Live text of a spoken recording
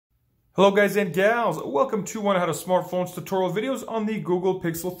Hello guys and gals, welcome to one how to smartphones tutorial videos on the Google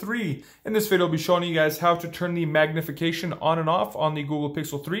Pixel 3. In this video I'll be showing you guys how to turn the magnification on and off on the Google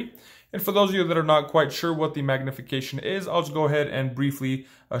Pixel 3. And for those of you that are not quite sure what the magnification is, I'll just go ahead and briefly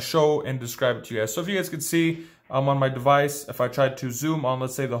show and describe it to you guys. So if you guys can see on my device, if I tried to zoom on,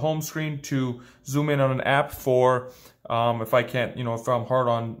 let's say, the home screen to zoom in on an app for if I can't, if I'm hard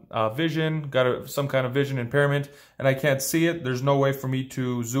on vision, got some kind of vision impairment, and I can't see it, there's no way for me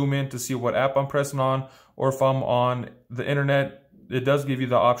to zoom in to see what app I'm pressing on. Or if I'm on the internet, it does give you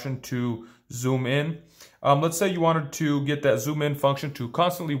the option to zoom in. Let's say you wanted to get that zoom in function to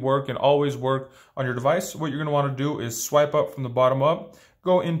constantly work and always work on your device. What you're going to want to do is swipe up from the bottom up,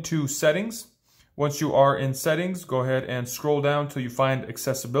 go into settings. Once you are in settings, go ahead and scroll down till you find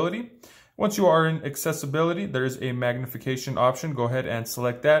accessibility. Once you are in accessibility, there's a magnification option. Go ahead and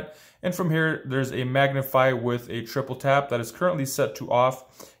select that. And from here, there's a magnify with a triple tap that is currently set to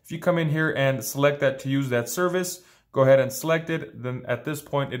off. If you come in here and select that to use that service, go ahead and select it. Then at this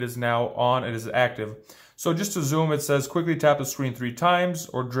point, it is now on, it is active. So just to zoom, it says quickly tap the screen 3 times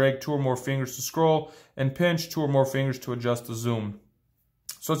or drag 2 or more fingers to scroll and pinch 2 or more fingers to adjust the zoom.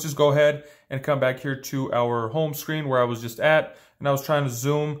 So let's just go ahead and come back here to our home screen where I was just at, and I was trying to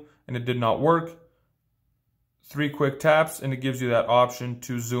zoom and it did not work. 3 quick taps and it gives you that option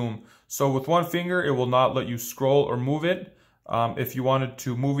to zoom. So with one finger, it will not let you scroll or move it. If you wanted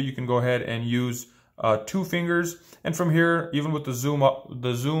to move it, you can go ahead and use 2 fingers. And from here, even with the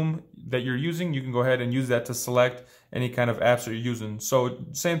zoom that you're using, you can go ahead and use that to select any kind of apps that you're using. So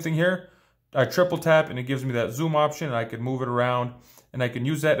same thing here. I triple tap and it gives me that zoom option, and I can move it around and I can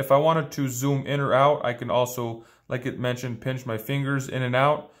use that. If I wanted to zoom in or out, I can also, like it mentioned, pinch my fingers in and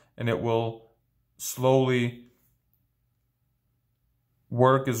out, and it will slowly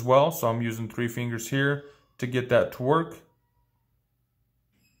work as well. So I'm using 3 fingers here to get that to work.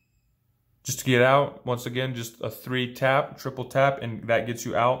 Just to get out, once again, just a 3 tap, triple tap, and that gets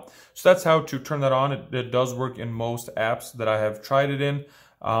you out. So that's how to turn that on. It does work in most apps that I have tried it in.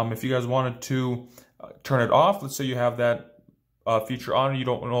 If you guys wanted to turn it off, let's say you have that feature on and you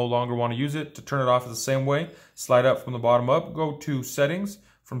no longer want to use it, to turn it off is the same way. Slide up from the bottom up, go to settings.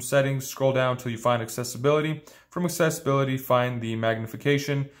 From settings, scroll down until you find accessibility. From accessibility, find the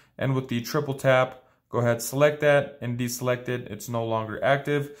magnification, and with the triple tap, go ahead, select that and deselect it. It's no longer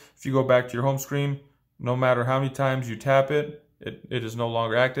active. If you go back to your home screen, no matter how many times you tap it, it is no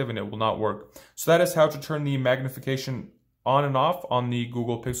longer active and it will not work. So that is how to turn the magnification on and off on the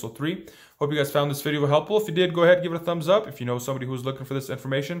Google Pixel 3. Hope you guys found this video helpful. If you did, go ahead, give it a thumbs up. If you know somebody who's looking for this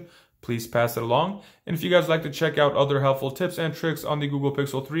information, please pass it along. And if you guys like to check out other helpful tips and tricks on the Google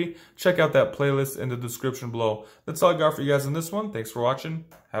Pixel 3, check out that playlist in the description below. That's all I got for you guys in this one. Thanks for watching.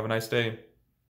 Have a nice day.